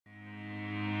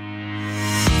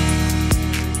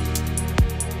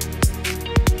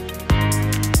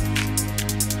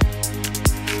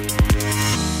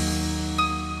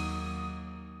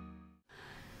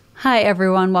Hi,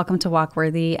 everyone. Welcome to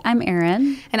Walkworthy. I'm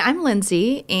Erin. And I'm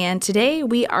Lindsay. And today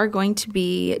we are going to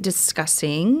be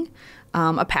discussing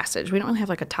a passage. We don't really have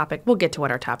like a topic. We'll get to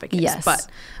what our topic is. Yes. But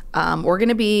we're going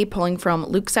to be pulling from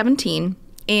Luke 17.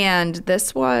 And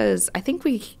this was, I think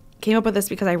we came up with this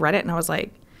because I read it and I was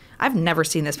like, I've never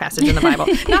seen this passage in the Bible.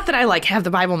 Not that I like have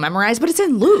the Bible memorized, but it's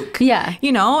in Luke. Yeah.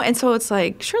 You know? And so it's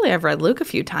like, surely I've read Luke a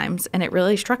few times. And it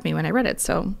really struck me when I read it.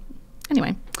 So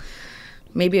anyway,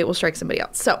 maybe it will strike somebody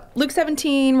else. So Luke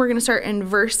 17, we're going to start in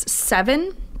verse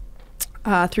 7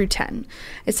 through 10.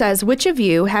 It says, "Which of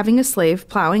you, having a slave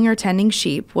plowing or tending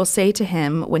sheep, will say to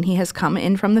him when he has come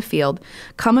in from the field,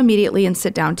 'Come immediately and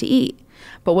sit down to eat'?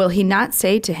 But will he not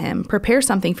say to him, 'Prepare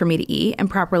something for me to eat and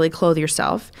properly clothe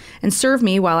yourself, and serve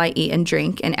me while I eat and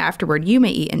drink, and afterward you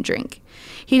may eat and drink'?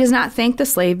 He does not thank the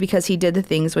slave because he did the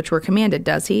things which were commanded,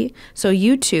 does he? So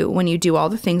you too, when you do all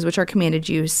the things which are commanded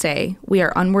you, say, 'We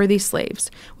are unworthy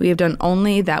slaves. We have done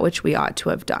only that which we ought to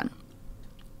have done.'"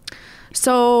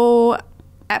 So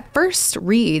at first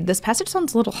read, this passage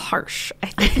sounds a little harsh, I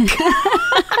think.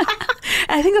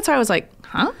 I think that's why I was like,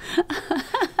 huh?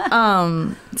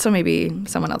 So maybe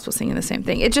someone else was singing the same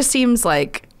thing. It just seems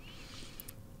like,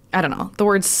 I don't know, the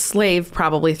word slave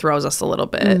probably throws us a little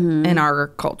bit in our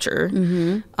culture.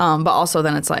 But also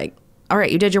then it's like, all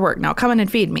right, you did your work. Now come in and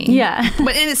feed me. Yeah. And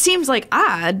it seems like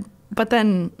odd, but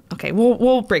then, okay,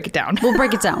 we'll break it down. We'll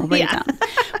break it down.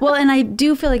 Well, and I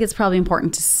do feel like it's probably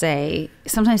important to say,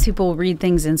 sometimes people read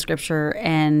things in Scripture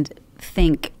and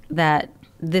think that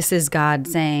this is God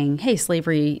saying, hey,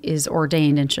 slavery is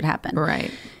ordained and should happen.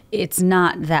 Right. It's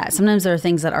not that. Sometimes there are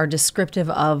things that are descriptive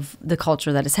of the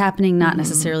culture that is happening, not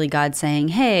necessarily God saying,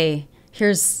 hey,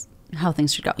 here's how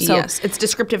things should go. So, yes, it's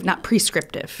descriptive, not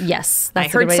prescriptive. Yes. I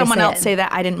heard someone else say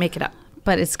that. I didn't make it up.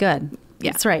 But it's good.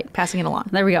 Yeah, that's right. Passing it along.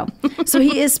 There we go. So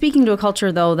he is speaking to a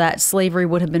culture, though, that slavery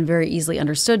would have been very easily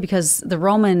understood because the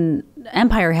Roman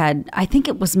Empire had, I think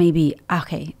it was maybe,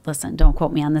 okay, listen, don't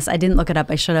quote me on this. I didn't look it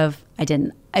up. I should have. I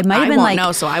didn't. It might have been like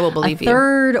know, so I will believe a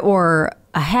third or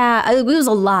a half. It was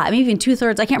a lot. Maybe even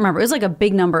 2/3. I can't remember. It was like a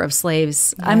big number of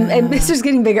slaves. It's just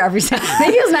getting bigger every second.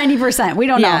 Maybe it was 90%. We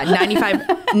don't know. Yeah,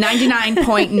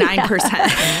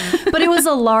 99.9%. But it was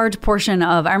a large portion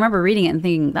of, I remember reading it and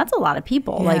thinking, that's a lot of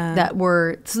people like that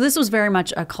were, so this was very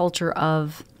much a culture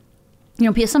of, you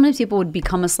know, sometimes people would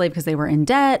become a slave because they were in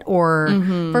debt or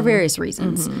for various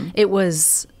reasons. It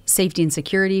was safety and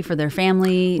security for their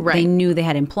family. Right. They knew they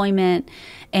had employment.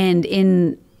 And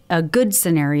in a good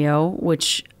scenario,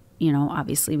 which, you know,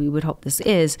 obviously we would hope this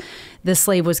is, the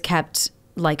slave was kept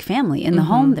like family in the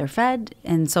home. They're fed.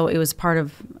 And so it was part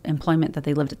of employment that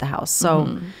they lived at the house.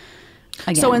 So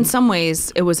again, so in some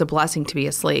ways, it was a blessing to be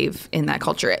a slave in that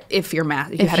culture. If you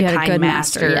had a kind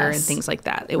master and things like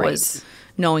that. It was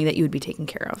knowing that you would be taken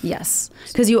care of. Yes.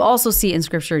 Because you also see in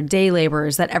Scripture day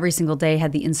laborers that every single day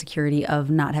had the insecurity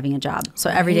of not having a job. So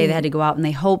every day they had to go out and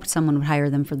they hoped someone would hire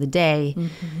them for the day.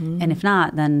 And if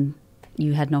not, then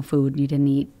you had no food, you didn't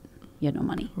eat, you had no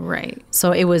money. Right.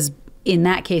 So it was, in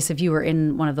that case, if you were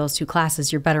in one of those two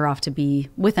classes, you're better off to be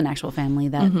with an actual family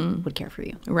that would care for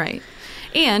you. Right.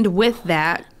 And with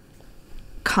that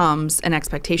comes an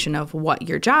expectation of what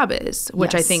your job is,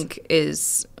 which I think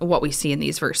is what we see in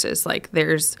these verses. Like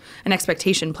there's an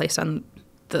expectation placed on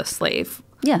the slave.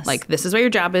 Yes. Like this is what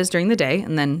your job is during the day,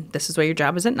 and then this is what your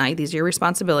job is at night. These are your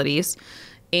responsibilities.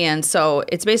 And so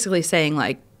it's basically saying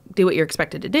like, do what you're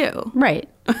expected to do. Right.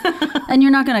 And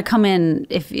you're not going to come in,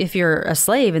 if you're a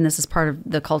slave and this is part of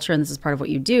the culture and this is part of what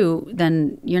you do,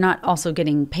 then you're not also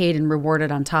getting paid and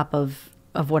rewarded on top of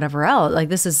whatever else. Like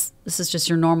this is just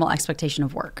your normal expectation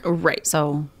of work. Right.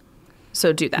 So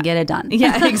do that. Get it done.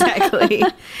 Yeah, exactly.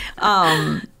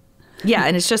 And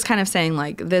it's just kind of saying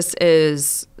like, this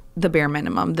is the bare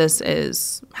minimum. This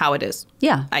is how it is.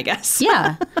 Yeah. I guess.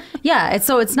 Yeah.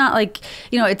 So it's not like,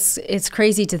 you know, it's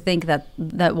crazy to think that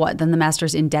what, then the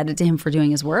master's indebted to him for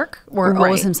doing his work or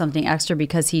owes him something extra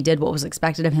because he did what was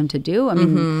expected of him to do. I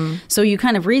mean, so you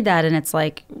kind of read that and it's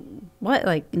like, what?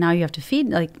 Like now you have to feed?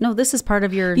 Like, no, this is part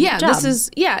of your job.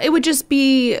 It would just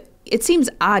be, it seems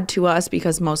odd to us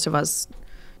because most of us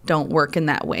don't work in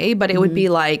that way, but it would be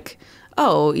like,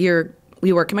 oh,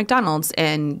 we work at McDonald's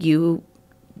and you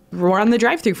run the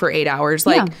drive-thru for 8 hours.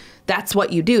 Like that's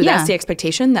what you do. That's the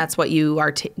expectation. That's what you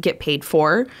are get paid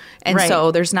for. And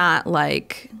so there's not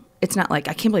like, it's not like,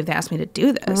 I can't believe they asked me to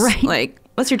do this. Right. Like,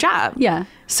 what's your job? Yeah.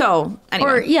 So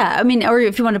anyway. Or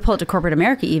if you want to pull it to corporate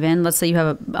America even, let's say you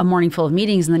have a morning full of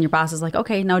meetings and then your boss is like,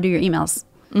 okay, now do your emails.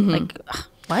 Like,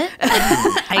 what?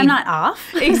 I'm not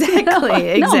off?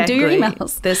 Exactly. No, do your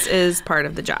emails. This is part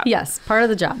of the job. Yes, part of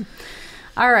the job.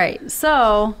 All right.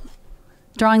 So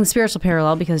Drawing the spiritual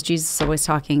parallel, because Jesus is always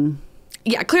talking.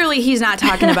 Yeah, clearly he's not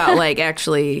talking about like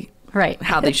actually right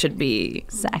how they should be.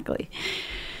 Exactly.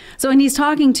 So when he's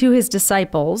talking to his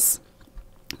disciples,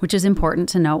 which is important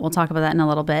to note, we'll talk about that in a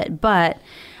little bit, but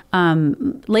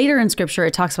later in Scripture,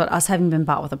 it talks about us having been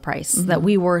bought with a price, that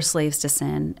we were slaves to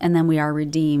sin, and then we are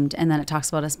redeemed. And then it talks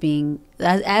about us being,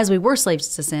 as we were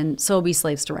slaves to sin, so be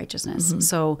slaves to righteousness.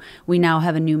 So we now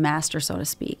have a new master, so to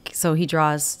speak. So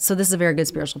so this is a very good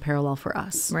spiritual parallel for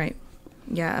us. Right.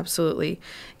 Yeah, absolutely.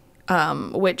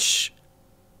 Which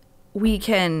we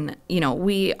can,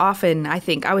 we often, I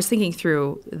think, I was thinking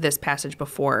through this passage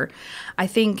before, I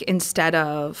think instead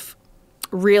of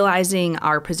realizing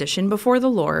our position before the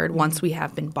Lord once we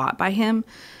have been bought by him,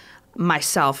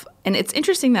 myself, and it's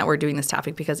interesting that we're doing this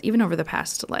topic because even over the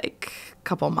past like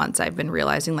couple months I've been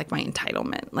realizing like my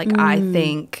entitlement. Like I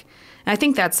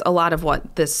think that's a lot of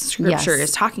what this scripture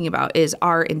is talking about, is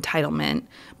our entitlement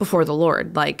before the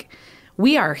Lord. Like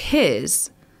we are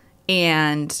his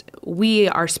and we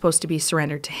are supposed to be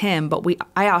surrendered to him, but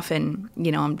I often,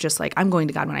 I'm just like, I'm going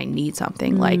to God when I need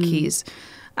something. Like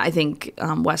I think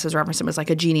Wes has referenced him as like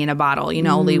a genie in a bottle, we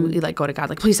like go to God,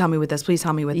 like, please help me with this, please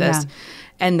help me with this.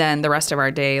 And then the rest of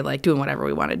our day, like doing whatever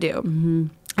we want to do.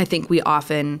 I think we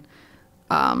often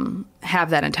have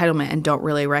that entitlement and don't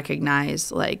really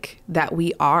recognize like that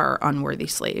we are unworthy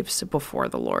slaves before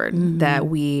the Lord, that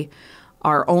we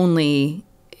are only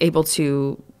able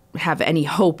to have any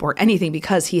hope or anything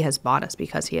because he has bought us,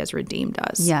 because he has redeemed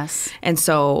us. Yes. And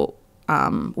so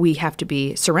we have to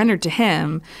be surrendered to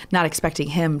him, not expecting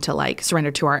him to like surrender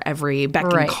to our every beck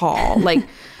and call. Like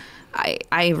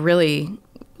I really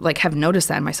like have noticed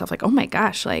that in myself. Like, oh my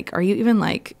gosh, like, are you even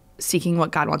like seeking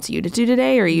what God wants you to do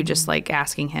today? Or are you just like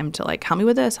asking him to like, help me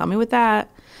with this, help me with that?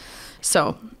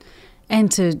 So.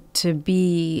 And to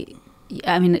be,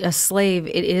 I mean, a slave,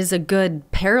 it is a good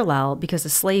parallel because a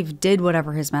slave did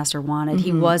whatever his master wanted.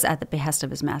 He was at the behest of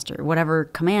his master. Whatever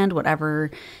command, whatever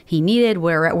he needed,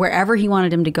 wherever he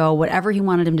wanted him to go, whatever he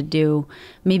wanted him to do.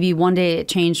 Maybe one day it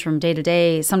changed from day to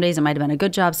day. Some days it might have been a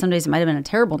good job. Some days it might have been a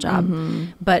terrible job.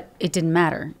 But it didn't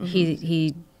matter.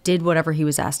 He did whatever he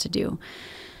was asked to do.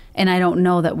 And I don't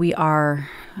know that we are,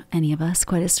 any of us,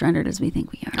 quite as surrendered as we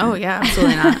think we are. Oh, yeah,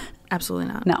 absolutely not.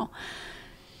 Absolutely not. No.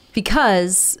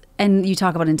 Because, and you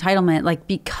talk about entitlement, like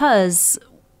because,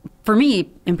 for me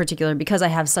in particular, because I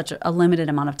have such a limited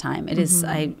amount of time, it is,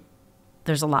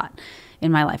 there's a lot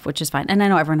in my life, which is fine. And I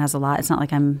know everyone has a lot. It's not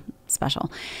like I'm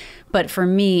special. But for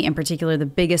me in particular, the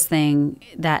biggest thing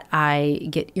that I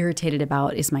get irritated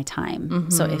about is my time.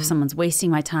 So if someone's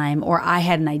wasting my time, or I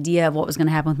had an idea of what was going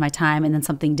to happen with my time and then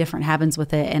something different happens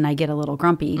with it and I get a little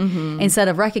grumpy, instead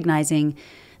of recognizing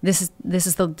this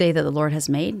is the day that the Lord has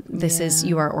made. This is,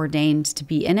 you are ordained to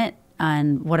be in it,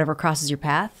 and whatever crosses your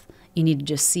path, you need to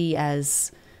just see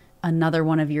as another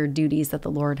one of your duties that the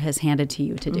Lord has handed to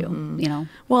you to do,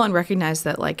 Well, and recognize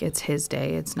that like it's his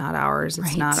day. It's not ours.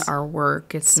 It's not our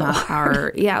work. It's not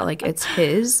our, like it's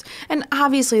his. And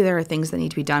obviously there are things that need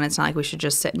to be done. It's not like we should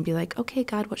just sit and be like, okay,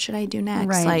 God, what should I do next?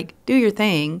 Right. Like do your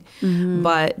thing.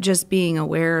 But just being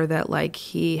aware that like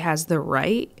he has the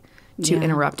right to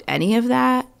interrupt any of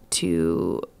that,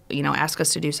 to, ask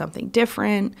us to do something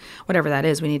different, whatever that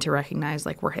is, we need to recognize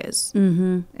like we're his.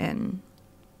 And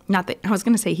not that, I was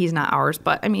going to say he's not ours,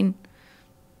 but I mean,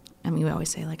 we always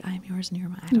say like, I am yours and you're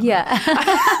mine. I don't know.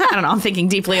 I don't know. I'm thinking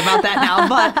deeply about that now,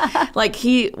 but like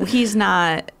he's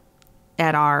not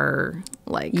at our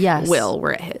like will,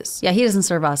 we're at his. Yeah. He doesn't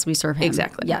serve us. We serve him.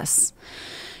 Exactly.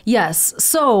 Yes.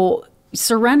 So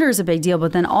surrender is a big deal,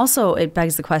 but then also it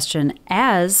begs the question,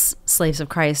 as slaves of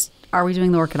Christ, are we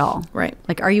doing the work at all? Right.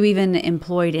 Like, are you even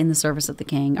employed in the service of the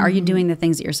King? Are you doing the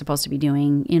things that you're supposed to be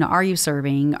doing? Are you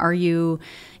serving? Are you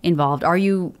involved? Are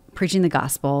you preaching the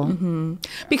gospel?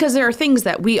 Because there are things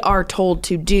that we are told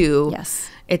to do. Yes.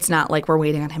 It's not like we're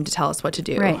waiting on him to tell us what to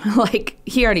do. Right. Like,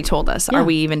 he already told us. Yeah. Are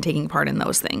we even taking part in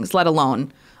those things, let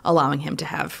alone allowing him to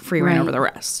have free reign over the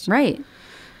rest? Right.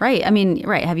 I mean,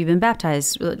 Have you been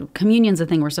baptized? Communion's a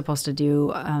thing we're supposed to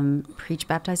do. Preach,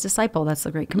 baptize, disciple. That's the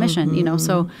Great Commission,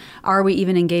 So are we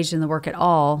even engaged in the work at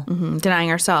all? Denying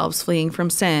ourselves, fleeing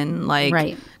from sin,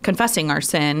 like confessing our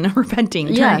sin,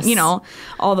 repenting, turning,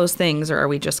 all those things. Or are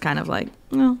we just kind of like,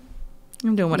 no,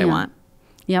 I'm doing what I want?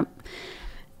 Yep.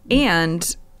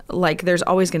 And like, there's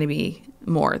always going to be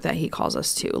more that he calls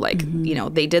us to. Like,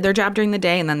 they did their job during the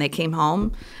day and then they came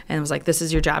home and it was like, this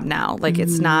is your job now. Like,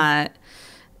 it's not...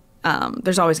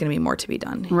 there's always going to be more to be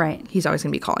done. Right. He's always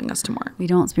going to be calling us to more. We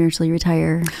don't spiritually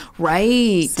retire.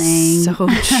 Right. Saying. So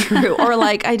true. Or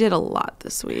like, I did a lot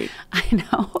this week. I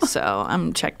know. So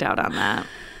I'm checked out on that.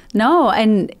 No,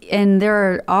 and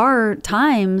there are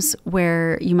times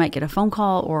where you might get a phone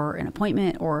call or an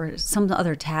appointment or some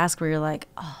other task where you're like,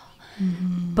 oh,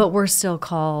 but we're still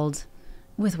called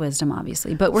with wisdom,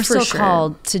 obviously, but we're still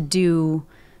called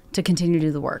to continue to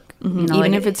do the work. You know,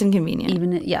 even if it's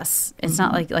inconvenient. Yes. It's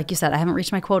not like you said, I haven't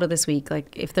reached my quota this week.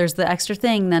 Like if there's the extra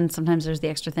thing, then sometimes there's the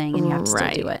extra thing and you have to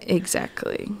still do it.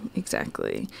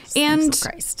 Exactly. And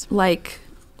like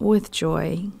with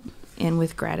joy and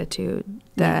with gratitude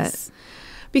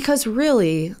because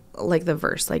really, like the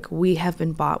verse, like we have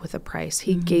been bought with a price.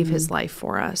 He gave his life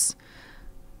for us.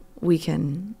 We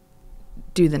can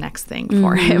do the next thing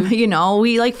for him. You know,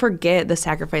 we like forget the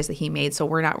sacrifice that he made, so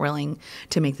we're not willing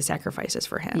to make the sacrifices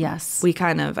for him. Yes.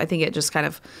 I think it just kind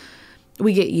of,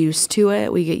 we get used to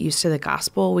it. We get used to the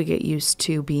gospel. We get used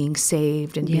to being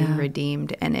saved and being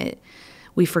redeemed, and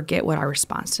we forget what our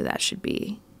response to that should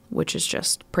be, which is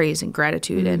just praise and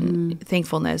gratitude and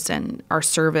thankfulness and our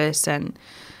service, and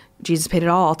Jesus paid it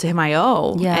all, to him I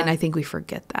owe. Yeah. And I think we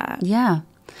forget that. Yeah.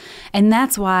 And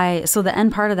that's why, so the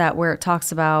end part of that where it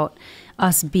talks about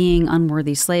us being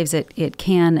unworthy slaves, it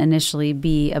can initially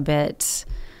be a bit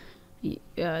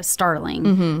startling.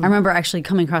 I remember actually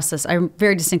coming across this. I'm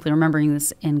very distinctly remembering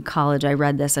this in college. I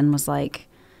read this and was like,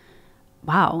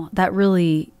 wow, that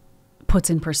really puts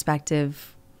in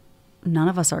perspective. None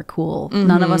of us are cool.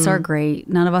 None of us are great.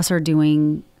 None of us are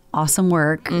doing awesome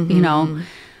work, you know.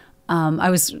 I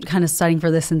was kind of studying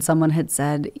for this, and someone had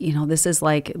said, you know, this is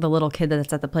like the little kid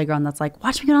that's at the playground that's like,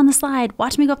 watch me get on the slide,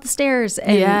 watch me go up the stairs.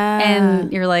 And,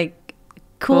 and you're like,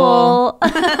 cool.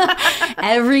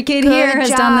 Every kid here has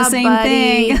done the same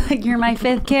thing. Like, you're my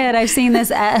fifth kid. I've seen this.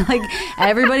 Like,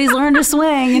 everybody's learned to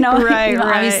swing, you know. Right,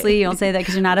 Obviously, you don't say that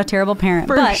because you're not a terrible parent.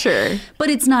 For sure. But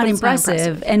it's not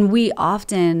impressive. And we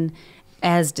often,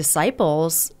 as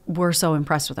disciples, we're so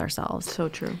impressed with ourselves. So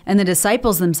true. And the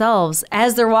disciples themselves,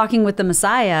 as they're walking with the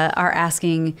Messiah, are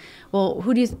asking, well,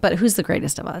 who's the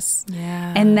greatest of us?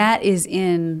 Yeah. And that is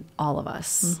in all of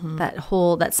us.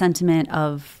 That sentiment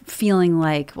of feeling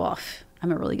like, well,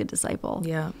 I'm a really good disciple.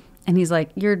 Yeah. And he's like,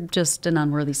 you're just an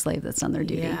unworthy slave that's done their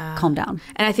duty. Yeah. Calm down.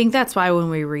 And I think that's why when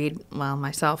we read,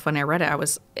 myself, when I read it, I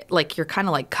was like, you're kind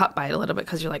of like cut by it a little bit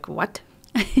because you're like, what?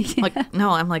 Like,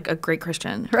 no, I'm like a great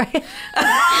Christian. Right.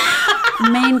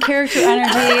 Main character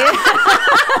energy.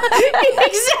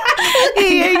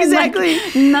 Exactly.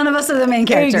 Like, none of us are the main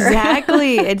character.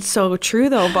 Exactly. It's so true,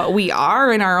 though. But we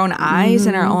are in our own eyes,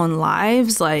 in our own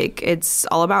lives. Like, it's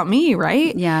all about me,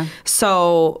 right? Yeah.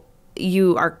 So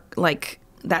you are like,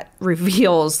 that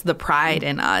reveals the pride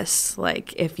in us.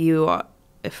 Like,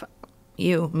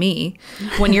 me,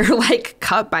 when you're like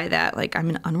cut by that, like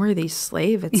I'm an unworthy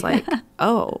slave, it's like,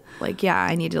 oh, like, yeah,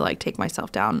 I need to like take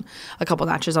myself down a couple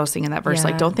notches. I was thinking that verse,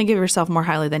 like, don't think of yourself more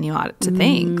highly than you ought to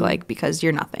think, like, because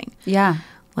you're nothing. Yeah.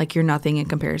 Like, you're nothing in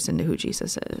comparison to who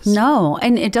Jesus is. No.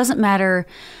 And it doesn't matter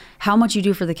how much you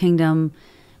do for the kingdom.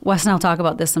 Wes and I'll talk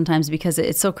about this sometimes because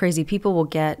it's so crazy. People will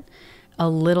get a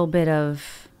little bit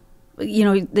of, you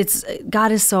know,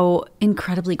 God is so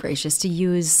incredibly gracious to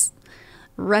use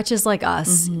wretches like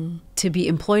us to be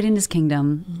employed in his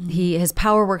kingdom. His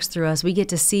power works through us. We get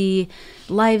to see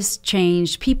lives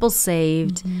changed, people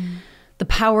saved, the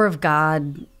power of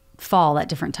God fall at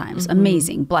different times.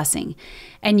 Amazing blessing.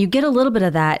 And you get a little bit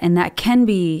of that, and that can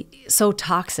be so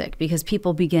toxic because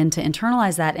people begin to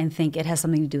internalize that and think it has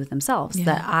something to do with themselves. Yeah.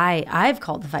 That I've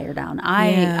called the fire down.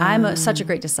 I'm such a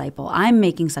great disciple. I'm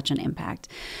making such an impact.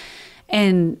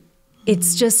 And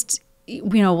it's just,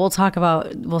 you know,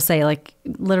 we'll say like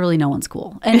literally no one's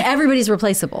cool and everybody's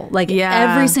replaceable. Like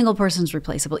every single person's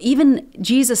replaceable. Even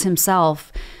Jesus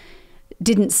himself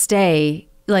didn't stay.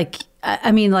 Like,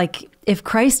 I mean, like if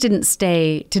Christ didn't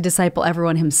stay to disciple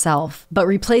everyone himself, but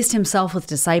replaced himself with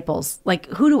disciples, like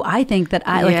who do I think that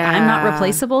I'm not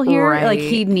replaceable here? Right. Like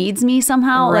he needs me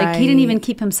somehow. Right. Like he didn't even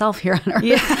keep himself here on earth.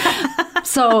 Yeah.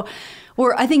 So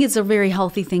I think it's a very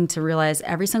healthy thing to realize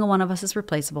every single one of us is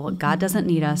replaceable. God doesn't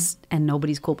need us, and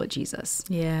nobody's cool but Jesus.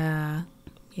 Yeah.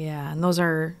 Yeah. And those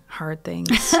are hard things.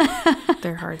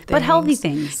 They're hard things. But healthy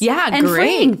things. Yeah, and great.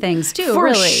 Freeing things, too, For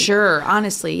really. sure.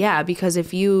 Honestly, yeah. Because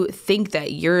if you think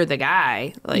that you're the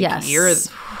guy, like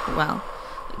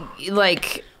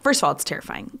first of all, it's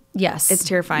terrifying. Yes. It's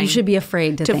terrifying. You should be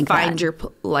afraid to think find that. your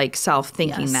like self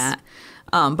thinking that.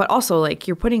 But also, like,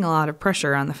 you're putting a lot of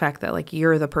pressure on the fact that, like,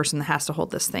 you're the person that has to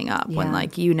hold this thing up when,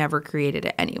 like, you never created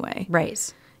it anyway.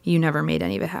 Right. You never made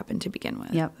any of it happen to begin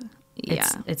with. Yep. Yeah.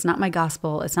 It's not my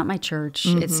gospel. It's not my church.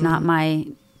 It's not my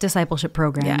discipleship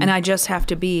program. Yeah, and I just have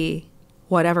to be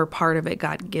whatever part of it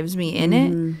God gives me in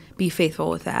it, be faithful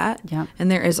with that. Yep.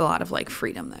 And there is a lot of, like,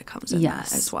 freedom that comes in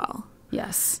that as well.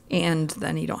 Yes. And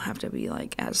then you don't have to be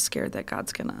like as scared that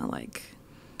God's gonna like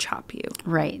chop you.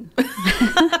 Right.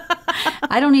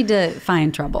 I don't need to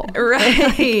find trouble.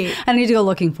 Right. I don't need to go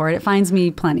looking for it. It finds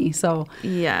me plenty. So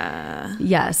yeah.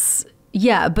 Yes.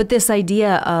 Yeah. But this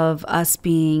idea of us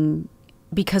being,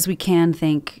 because we can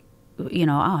think, you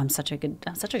know, oh, I'm such a good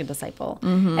disciple,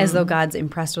 as though God's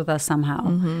impressed with us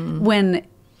somehow. When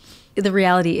the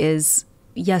reality is,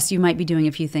 yes, you might be doing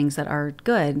a few things that are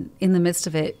good. In the midst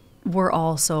of it, we're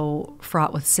all so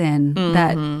fraught with sin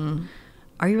that,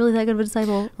 are you really that good of a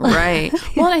disciple? Right.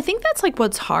 Well, and I think that's like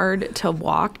what's hard to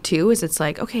walk too, is it's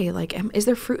like, okay, like, is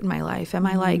there fruit in my life? Am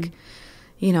I like,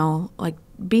 you know, like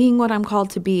being what I'm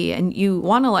called to be? And you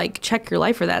want to like check your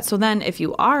life for that. So then if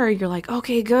you are, you're like,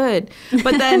 okay, good.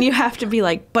 But then you have to be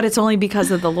like, but it's only because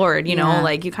of the Lord, you know,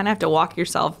 like you kind of have to walk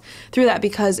yourself through that,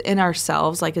 because in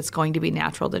ourselves, like it's going to be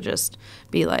natural to just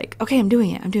be like, okay, I'm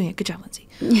doing it. Good job, Lindsay.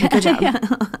 Good job.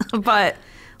 But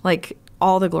like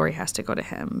all the glory has to go to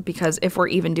him, because if we're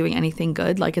even doing anything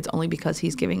good, like it's only because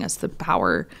he's giving us the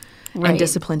power and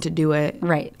discipline to do it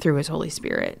through his Holy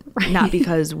Spirit, not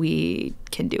because we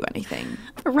can do anything.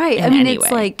 Right. I mean,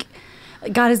 it's like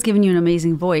God has given you an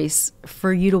amazing voice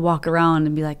for you to walk around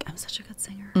and be like, I'm such a good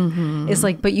singer. It's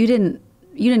like, but you didn't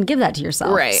give that to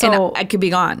yourself. Right. So and it could be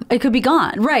gone. It could be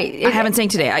gone. Right. I haven't sang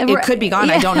today. It could be gone.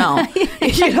 I don't know.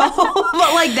 You know,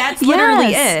 but like that's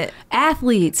literally it.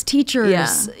 Athletes,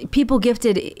 teachers, people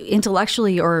gifted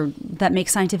intellectually or that make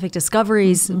scientific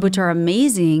discoveries, which are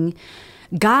amazing.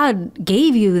 God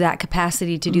gave you that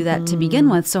capacity to do that to begin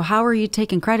with. So how are you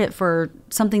taking credit for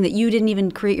something that you didn't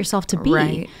even create yourself to be?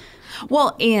 Right.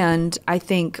 Well, and I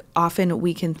think often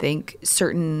we can think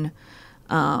certain,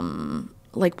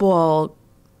 like, well,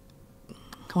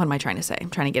 what am I trying to say? I'm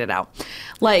trying to get it out.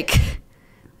 Like,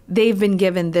 they've been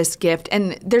given this gift,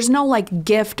 and there's no like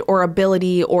gift or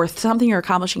ability or something you're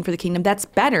accomplishing for the kingdom that's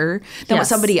better than what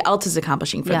somebody else is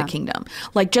accomplishing for the kingdom.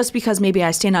 Like, just because maybe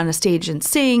I stand on a stage and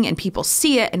sing and people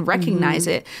see it and recognize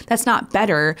it, that's not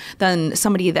better than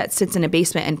somebody that sits in a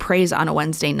basement and prays on a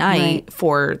Wednesday night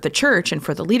for the church and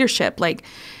for the leadership. Like,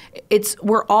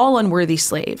 we're all unworthy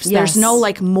slaves. There's no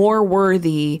like more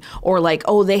worthy or like,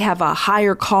 oh, they have a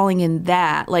higher calling in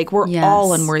that. Like, we're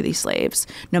all unworthy slaves,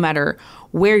 no matter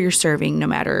where you're serving, no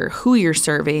matter who you're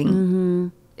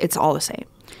serving. It's all the same.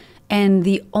 And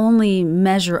the only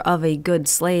measure of a good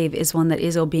slave is one that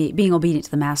is being obedient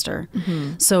to the master.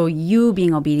 So you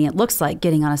being obedient looks like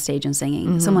getting on a stage and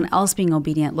singing. Someone else being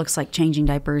obedient looks like changing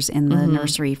diapers in the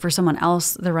nursery. For someone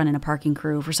else, they're running a parking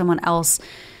crew. For someone else,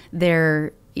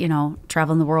 they're, you know,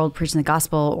 traveling the world preaching the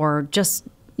gospel, or just,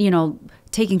 you know,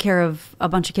 taking care of a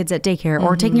bunch of kids at daycare,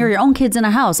 or taking care of your own kids in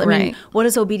a house. I mean, what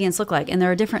does obedience look like? And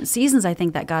there are different seasons, I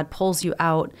think, that God pulls you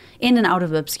out in and out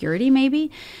of obscurity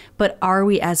maybe. But are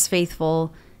we as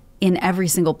faithful in every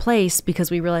single place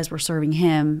because we realize we're serving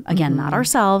him, again, not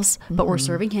ourselves, but we're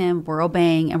serving him, we're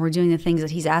obeying, and we're doing the things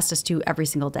that he's asked us to every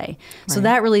single day. So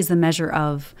that really is the measure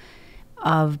of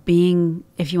being,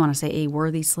 if you want to say, a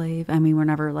worthy slave. I mean, we're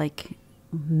never like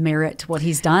merit what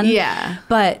he's done.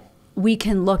 But we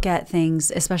can look at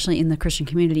things, especially in the Christian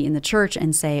community, in the church,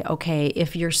 and say, okay,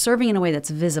 if you're serving in a way that's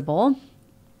visible,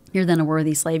 you're then a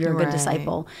worthy slave. You're a good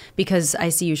disciple, because I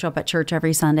see you show up at church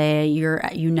every Sunday.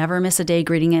 You never miss a day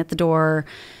greeting at the door.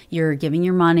 You're giving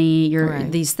your money. You're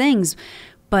these things.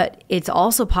 But it's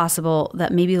also possible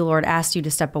that maybe the Lord asked you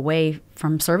to step away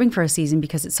from serving for a season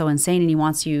because it's so insane, and he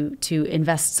wants you to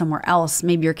invest somewhere else.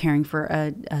 Maybe you're caring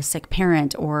for a sick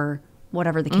parent or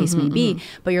whatever the case may be,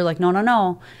 but you're like, no,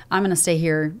 I'm going to stay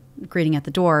here greeting at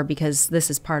the door because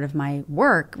this is part of my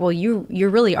work. Well, you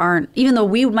really aren't, even though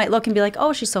we might look and be like,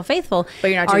 oh, she's so faithful.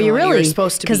 But you're not doing what you're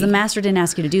supposed to be. Because the master didn't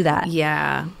ask you to do that.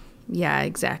 Yeah,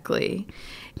 exactly.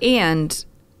 And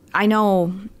I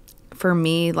know for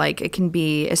me, like, it can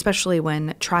be, especially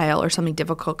when trial or something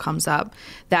difficult comes up,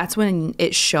 that's when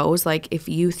it shows, like, if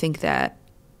you think that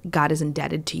God is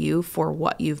indebted to you for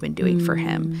what you've been doing for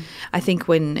him. I think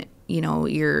when,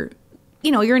 you're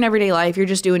in everyday life, you're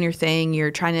just doing your thing, you're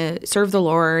trying to serve the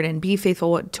Lord and be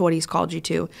faithful to what he's called you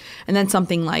to, and then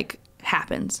something like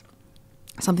happens,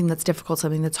 something that's difficult,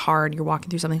 something that's hard, you're walking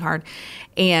through something hard,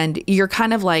 and you're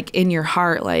kind of like in your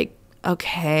heart, like,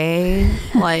 okay,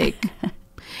 like,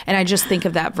 and I just think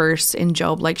of that verse in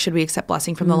Job, like, should we accept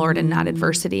blessing from the Lord and not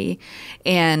adversity?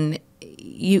 And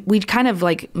we kind of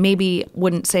like maybe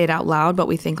wouldn't say it out loud, but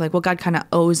we think like, well, God kind of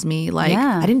owes me. Like,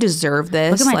 I didn't deserve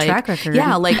this. Look at my like, track record.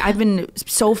 Yeah. Like, I've been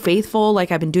so faithful.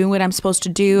 Like, I've been doing what I'm supposed to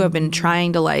do. I've been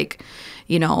trying to like,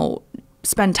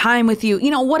 spend time with you,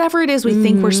 whatever it is we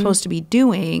think we're supposed to be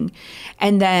doing.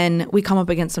 And then we come up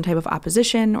against some type of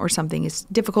opposition, or something is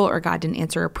difficult, or God didn't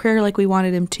answer a prayer like we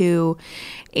wanted him to.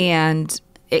 And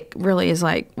it really is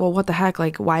like, well, what the heck?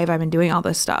 Like, why have I been doing all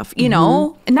this stuff? And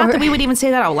not that we would even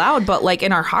say that out loud, but like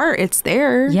in our heart, it's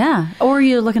there. Yeah. Or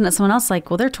you're looking at someone else like,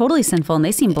 well, they're totally sinful and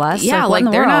they seem blessed. Yeah. Like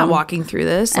they're not walking through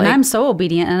this. And I'm so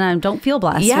obedient and I don't feel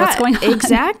blessed. Yeah, what's going on?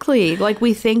 Exactly. Like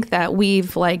we think that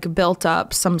we've like built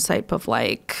up some type of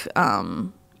like,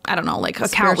 I don't know, like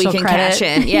account we can cash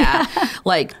in. Yeah.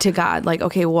 Like to God, like,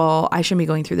 okay, well, I shouldn't be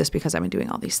going through this because I've been doing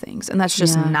all these things. And that's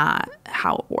just not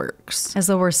how it works. As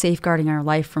though we're safeguarding our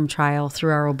life from trial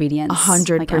through our obedience.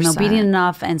 100%. Like I'm obedient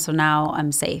enough, and so now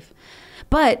I'm safe.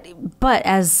 But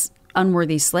as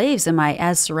unworthy slaves, am I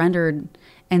as surrendered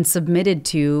and submitted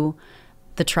to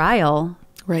the trial?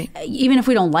 Right. Even if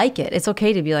we don't like it, it's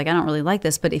okay to be like, I don't really like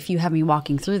this, but if you have me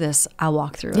walking through this, I'll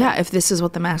walk through it. Yeah, if this is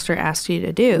what the master asked you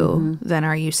to do, then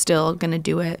are you still going to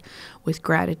do it with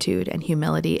gratitude and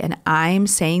humility? And I'm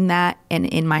saying that, and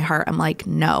in my heart, I'm like,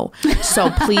 no. So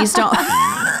please don't.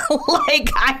 Like,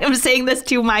 I am saying this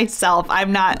to myself.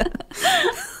 I'm not.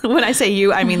 When I say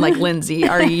you, I mean like, Lindsay,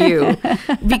 are you?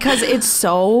 Because it's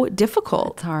so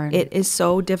difficult. It's hard. It is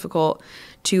so difficult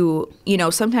to,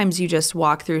 sometimes you just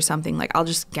walk through something like, I'll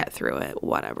just get through it,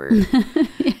 whatever.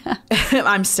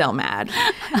 I'm still mad.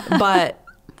 But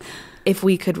if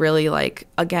we could really, like,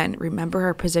 again, remember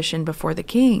our position before the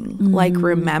King, like,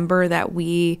 remember that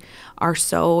we are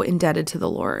so indebted to the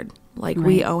Lord. Like,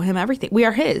 we owe him everything. We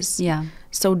are his. Yeah.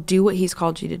 So do what he's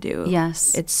called you to do.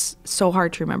 Yes. It's so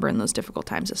hard to remember in those difficult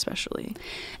times, especially.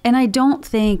 And I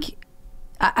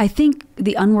think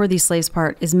the unworthy slaves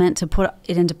part is meant to put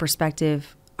it into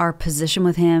perspective, our position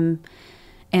with him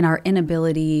and our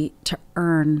inability to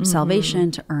earn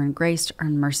salvation, to earn grace, to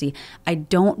earn mercy. I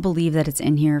don't believe that it's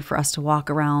in here for us to walk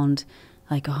around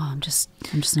like, oh, I'm just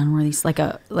an unworthy,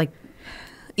 that,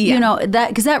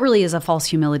 because that really is a false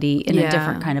humility in a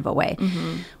different kind of a way.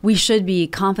 We should be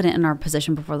confident in our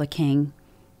position before the King.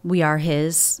 We are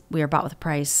his. We are bought with a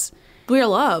price. We are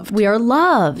loved. We are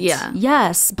loved. Yeah.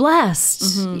 Yes.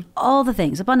 Blessed. All the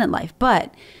things. Abundant life.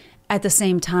 But at the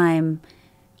same time,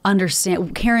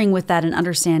 carrying with that an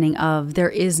understanding of there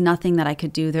is nothing that I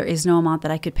could do. There is no amount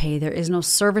that I could pay. There is no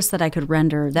service that I could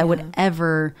render that would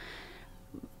ever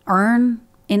earn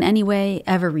in any way,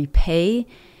 ever repay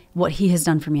what he has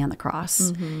done for me on the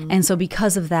cross. And so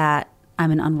because of that,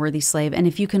 I'm an unworthy slave. And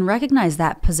if you can recognize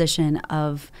that position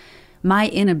of my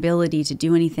inability to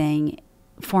do anything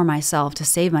for myself, to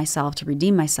save myself, to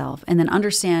redeem myself, and then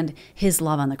understand his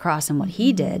love on the cross and what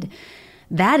he did,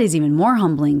 that is even more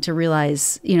humbling to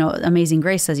realize, Amazing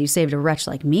Grace says you saved a wretch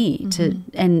like me.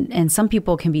 And some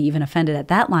people can be even offended at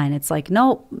that line. It's like,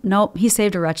 nope, he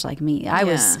saved a wretch like me. I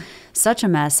was such a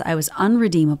mess. I was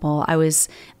unredeemable. I was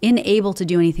unable to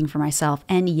do anything for myself.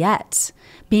 And yet,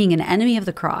 being an enemy of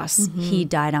the cross, he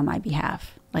died on my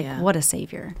behalf. Like, what a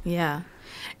savior. Yeah.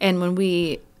 And when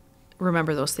we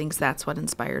remember those things, that's what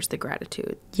inspires the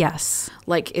gratitude. Yes.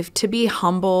 Like, if to be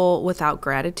humble without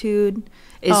gratitude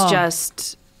is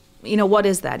just, what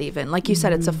is that even? Like you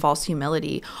said, it's a false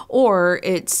humility, or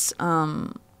it's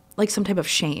like some type of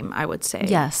shame, I would say.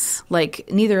 Yes. Like,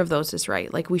 neither of those is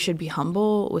right. Like, we should be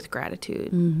humble with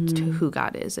gratitude to who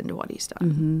God is and to what he's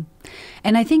done.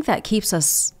 And I think that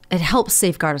it helps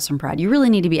safeguard us from pride. You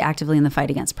really need to be actively in the fight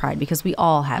against pride because we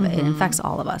all have it. It infects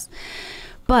all of us.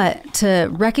 But to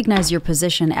recognize your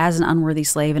position as an unworthy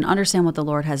slave and understand what the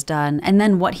Lord has done, and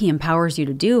then what he empowers you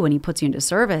to do when he puts you into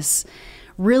service,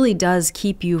 really does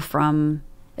keep you from,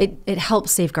 it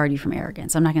helps safeguard you from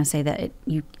arrogance. I'm not going to say that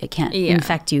it can't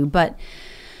infect you, but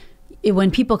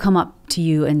when people come up to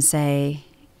you and say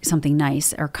something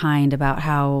nice or kind about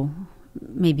how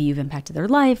maybe you've impacted their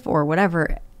life or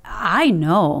whatever, I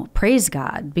know, praise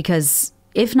God, because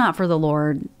if not for the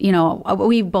Lord,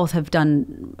 we both have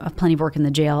done plenty of work in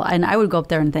the jail, and I would go up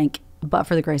there and think, but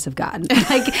for the grace of God.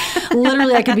 Like,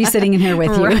 literally, I could be sitting in here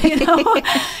with you.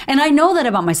 And I know that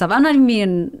about myself. I'm not even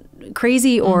being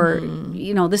crazy or,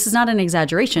 this is not an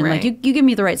exaggeration. Right. Like, you give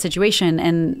me the right situation,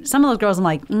 and some of those girls, I'm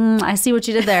like, I see what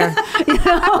you did there.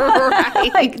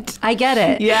 Right. Like, I get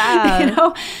it.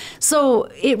 Yeah. So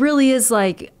it really is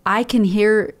like, I can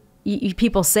hear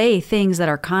people say things that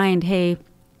are kind. Hey,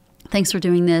 thanks for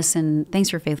doing this, and thanks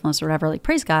for faithfulness or whatever. Like,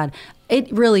 praise God. It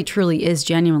really, truly is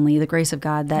genuinely the grace of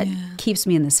God that keeps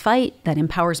me in this fight, that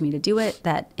empowers me to do it,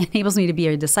 that enables me to be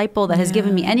a disciple, that has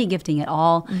given me any gifting at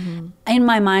all. In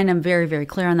my mind, I'm very, very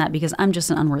clear on that because I'm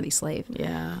just an unworthy slave.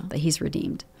 Yeah. That he's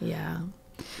redeemed. Yeah.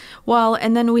 Well,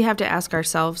 and then we have to ask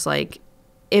ourselves, like,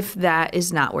 if that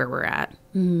is not where we're at,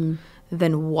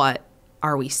 then what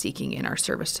are we seeking in our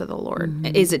service to the Lord?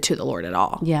 Is it to the Lord at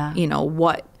all? Yeah. You know,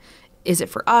 what is it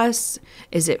for us?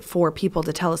 Is it for people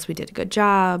to tell us we did a good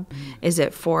job? Is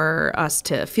it for us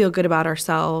to feel good about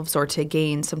ourselves or to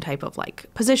gain some type of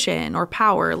like position or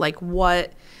power? Like,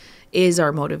 what is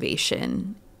our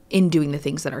motivation in doing the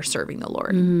things that are serving the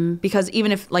Lord? Because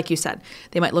even if, like you said,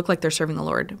 they might look like they're serving the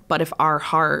Lord, but if our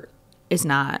heart is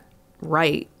not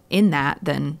right in that,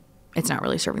 then it's not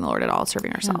really serving the Lord at all. It's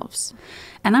serving ourselves.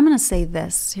 And I'm going to say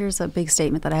this. Here's a big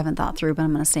statement that I haven't thought through, but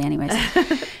I'm going to say anyways.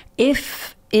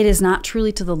 If it is not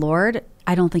truly to the Lord,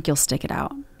 I don't think you'll stick it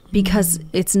out, because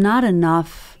it's not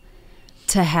enough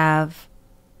to have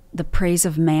the praise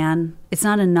of man. It's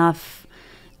not enough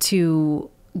to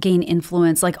gain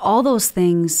influence. Like all those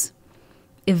things,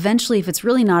 eventually, if it's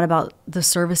really not about the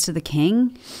service to the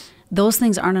King, those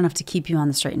things aren't enough to keep you on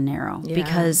the straight and narrow,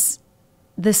 because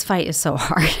this fight is so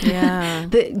hard. Yeah.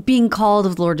 Being called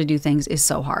of the Lord to do things is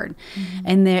so hard.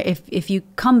 And there, if you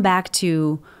come back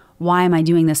to why am I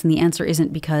doing this, and the answer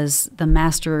isn't because the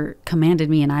master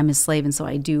commanded me and I'm his slave and so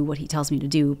I do what he tells me to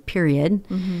do, period,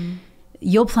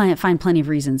 you'll find plenty of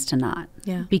reasons to not.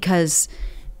 Yeah. Because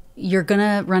you're going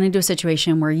to run into a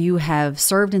situation where you have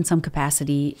served in some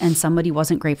capacity and somebody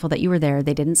wasn't grateful that you were there.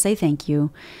 They didn't say thank you,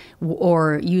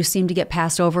 or you seem to get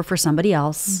passed over for somebody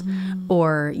else,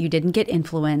 or you didn't get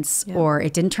influence, or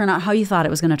it didn't turn out how you thought it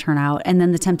was going to turn out. And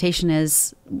then the temptation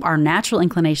is, our natural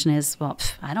inclination is, well,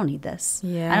 I don't need this.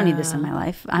 I don't need this in my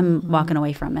life. I'm walking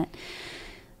away from it.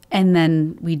 And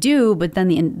then we do, but then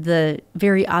the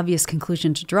very obvious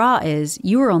conclusion to draw is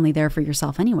you were only there for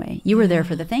yourself anyway. You were there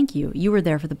for the thank you. You were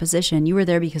there for the position. You were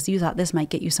there because you thought this might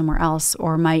get you somewhere else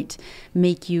or might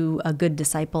make you a good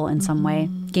disciple in some way,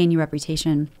 gain you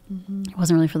reputation. It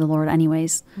wasn't really for the Lord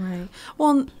anyways. Right.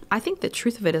 Well, I think the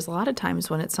truth of it is a lot of times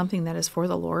when it's something that is for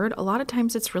the Lord, a lot of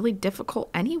times it's really difficult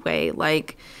anyway.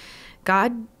 Like,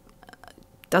 God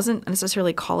doesn't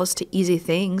necessarily call us to easy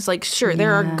things. Like, sure,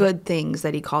 there are good things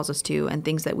that he calls us to and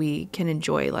things that we can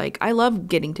enjoy. Like, I love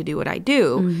getting to do what I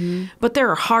do, but there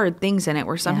are hard things in it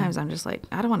where sometimes I'm just like,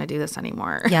 I don't want to do this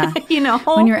anymore. Yeah. You know?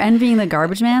 When you're envying the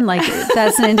garbage man, like,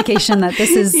 that's an indication that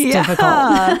this is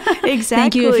difficult. Exactly.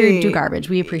 Thank you if you do garbage.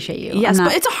 We appreciate you. Yes,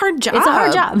 but it's a hard job. It's a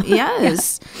hard job.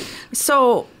 Yes.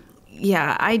 So,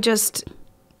 yeah, I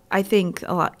think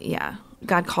a lot,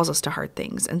 God calls us to hard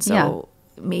things. And so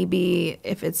maybe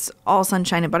if it's all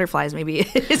sunshine and butterflies, maybe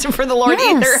it isn't for the Lord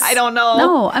either. I don't know.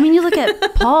 No, I mean, you look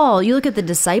at Paul, you look at the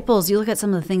disciples, you look at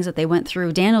some of the things that they went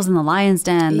through. Daniel's in the lion's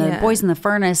den, the boys in the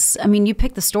furnace. I mean, you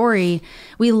pick the story.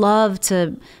 We love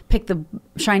to pick the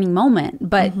shining moment,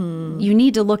 but you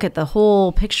need to look at the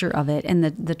whole picture of it and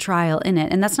the trial in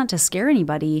it. And that's not to scare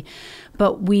anybody,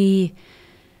 but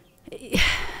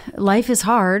life is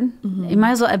hard. You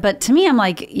might as well, but to me, I'm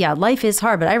like, life is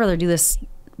hard, but I'd rather do this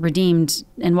redeemed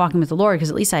and walking with the Lord, because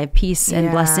at least I have peace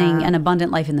and blessing and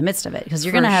abundant life in the midst of it, because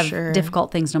you're going to have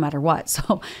difficult things no matter what.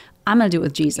 So I'm going to do it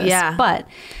with Jesus. Yeah.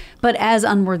 But as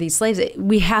unworthy slaves,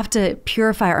 we have to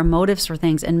purify our motives for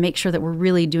things and make sure that we're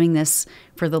really doing this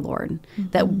for the Lord.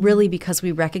 That really, because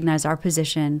we recognize our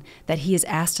position, that he has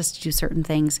asked us to do certain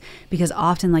things, because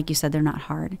often, like you said, they're not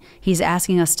hard. He's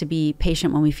asking us to be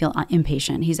patient when we feel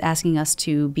impatient. He's asking us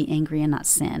to be angry and not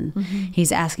sin.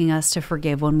 He's asking us to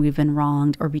forgive when we've been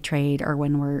wronged or betrayed or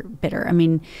when we're bitter. I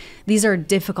mean, these are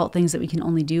difficult things that we can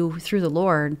only do through the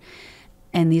Lord.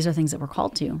 And these are things that we're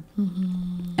called to.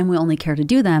 And we only care to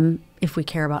do them if we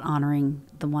care about honoring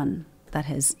the one that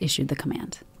has issued the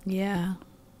command. Yeah.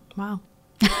 Wow.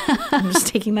 I'm just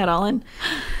taking that all in.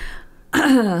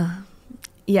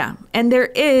 Yeah. And there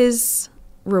is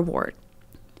reward.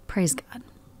 Praise God.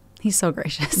 He's so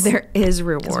gracious. There is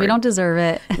reward. Because we don't deserve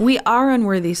it. We are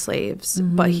unworthy slaves,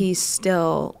 but he's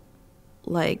still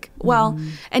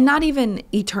and not even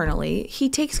eternally. He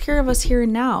takes care of us here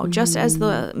and now, just as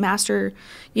the master,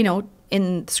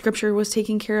 in scripture was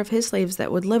taking care of his slaves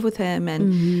that would live with him.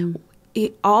 And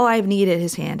all I've needed,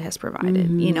 his hand has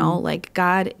provided. Like,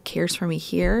 God cares for me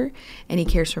here, and he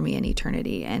cares for me in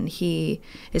eternity. And he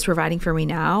is providing for me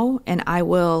now, and I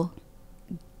will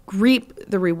reap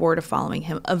the reward of following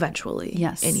him eventually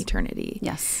in eternity.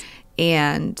 Yes.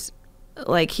 And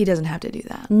he doesn't have to do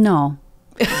that. No.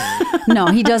 No,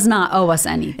 he does not owe us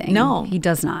anything. No. He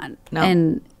does not. No.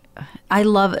 And I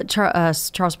love,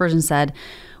 Charles Spurgeon said,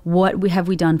 what have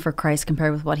we done for Christ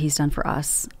compared with what he's done for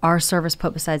us? Our service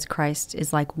put besides Christ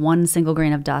is like one single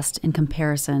grain of dust in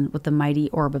comparison with the mighty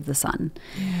orb of the sun.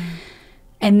 Yeah.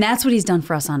 And that's what he's done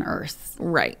for us on earth.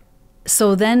 Right.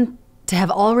 So then to have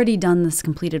already done this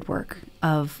completed work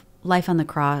of life on the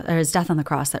cross, or his death on the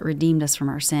cross that redeemed us from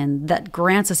our sin, that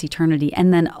grants us eternity,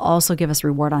 and then also give us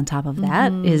reward on top of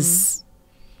that is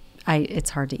it's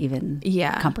hard to even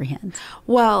comprehend.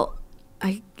 Well,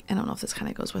 I don't know if this kind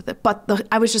of goes with it, but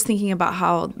I was just thinking about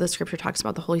how the scripture talks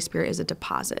about the Holy Spirit as a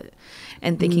deposit,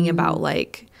 and thinking about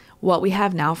like what we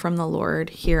have now from the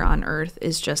Lord here on earth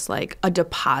is just like a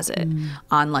deposit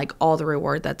on like all the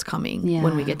reward that's coming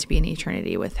when we get to be in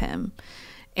eternity with him.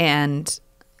 And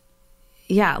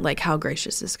yeah, like how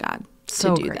gracious is God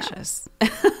to do gracious.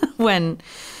 That. When,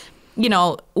 you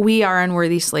know, we are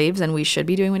unworthy slaves and we should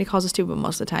be doing what he calls us to, but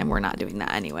most of the time we're not doing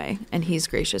that anyway. And he's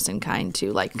gracious and kind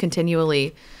to like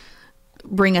continually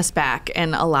bring us back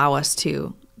and allow us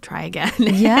to try again.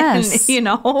 Yes. And, you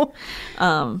know,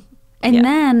 and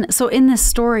then, so in this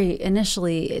story,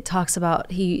 initially it talks about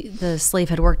the slave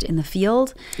had worked in the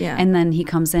field, and then he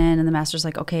comes in and the master's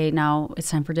like, okay, now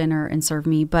it's time for dinner and serve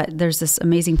me. But there's this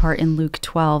amazing part in Luke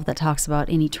 12 that talks about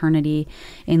in eternity.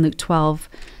 In Luke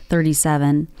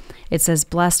 12:37, it says,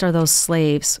 blessed are those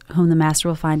slaves whom the master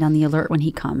will find on the alert when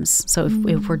he comes. So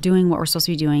if we're doing what we're supposed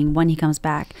to be doing when he comes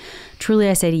back, truly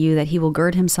I say to you that he will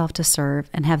gird himself to serve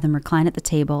and have them recline at the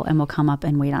table and will come up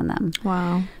and wait on them.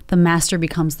 Wow. The master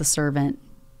becomes the servant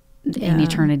in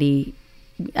eternity.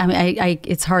 I mean,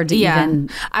 it's hard to even.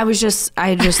 I just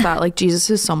thought like Jesus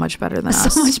is so much better than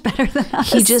us. So much better than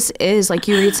us. He just is. Like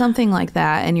you read something like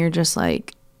that and you're just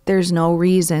like, there's no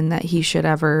reason that he should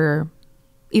ever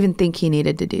even think he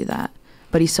needed to do that.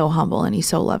 But he's so humble and he's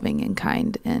so loving and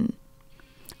kind. And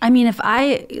I mean,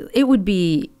 it would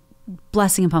be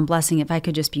blessing upon blessing if I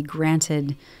could just be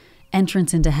granted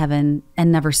entrance into heaven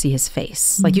and never see his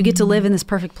face. Like you get to live in this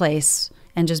perfect place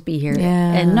and just be here.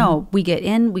 Yeah. And no, we get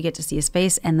in, we get to see his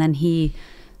face, and then he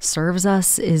serves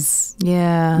us is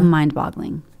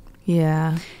mind-boggling.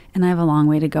 Yeah. And I have a long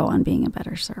way to go on being a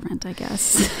better servant, I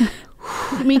guess.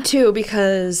 Me too,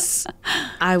 because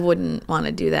I wouldn't want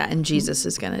to do that, and Jesus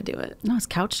is going to do it. No, it's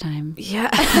couch time.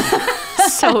 Yeah.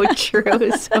 So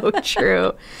true. So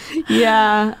true.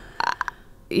 Yeah.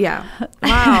 Yeah.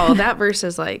 Wow. That verse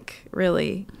is like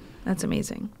really, that's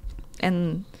amazing.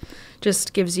 And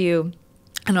just gives you,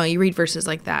 I don't know, you read verses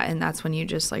like that and that's when you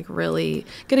just like really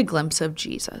get a glimpse of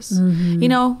Jesus. You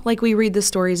know, like we read the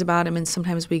stories about him and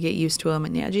sometimes we get used to him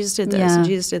and Jesus did this and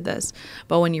Jesus did this.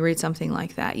 But when you read something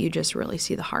like that, you just really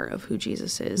see the heart of who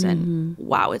Jesus is and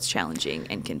wow, it's challenging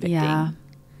and convicting.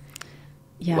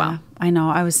 Yeah. Wow. I know.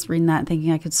 I was reading that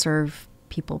thinking I could serve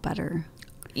people better.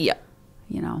 Yeah.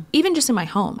 You know, even just in my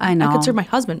home. I know. I could serve my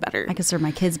husband better. I could serve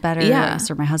my kids better. Yeah. I could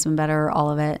serve my husband better. All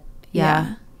of it.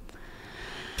 Yeah.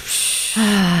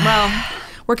 Well,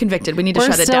 we're convicted. We need to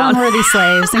shut it down. We're still unworthy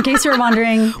slaves. In case you're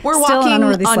wondering, we're walking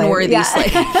unworthy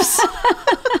slaves.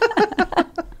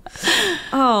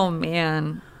 Oh,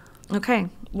 man. Okay.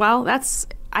 Well,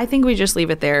 I think we just leave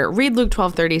it there. Read Luke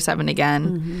 12:37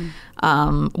 again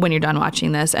when you're done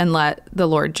watching this and let the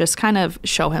Lord just kind of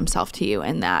show himself to you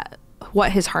and that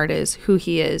what his heart is, who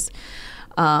he is.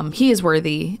 He is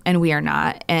worthy and we are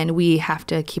not, and we have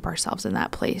to keep ourselves in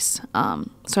that place.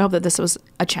 So I hope that this was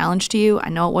a challenge to you. I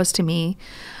know it was to me.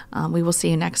 We will see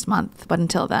you next month, but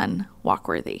until then, walk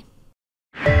worthy.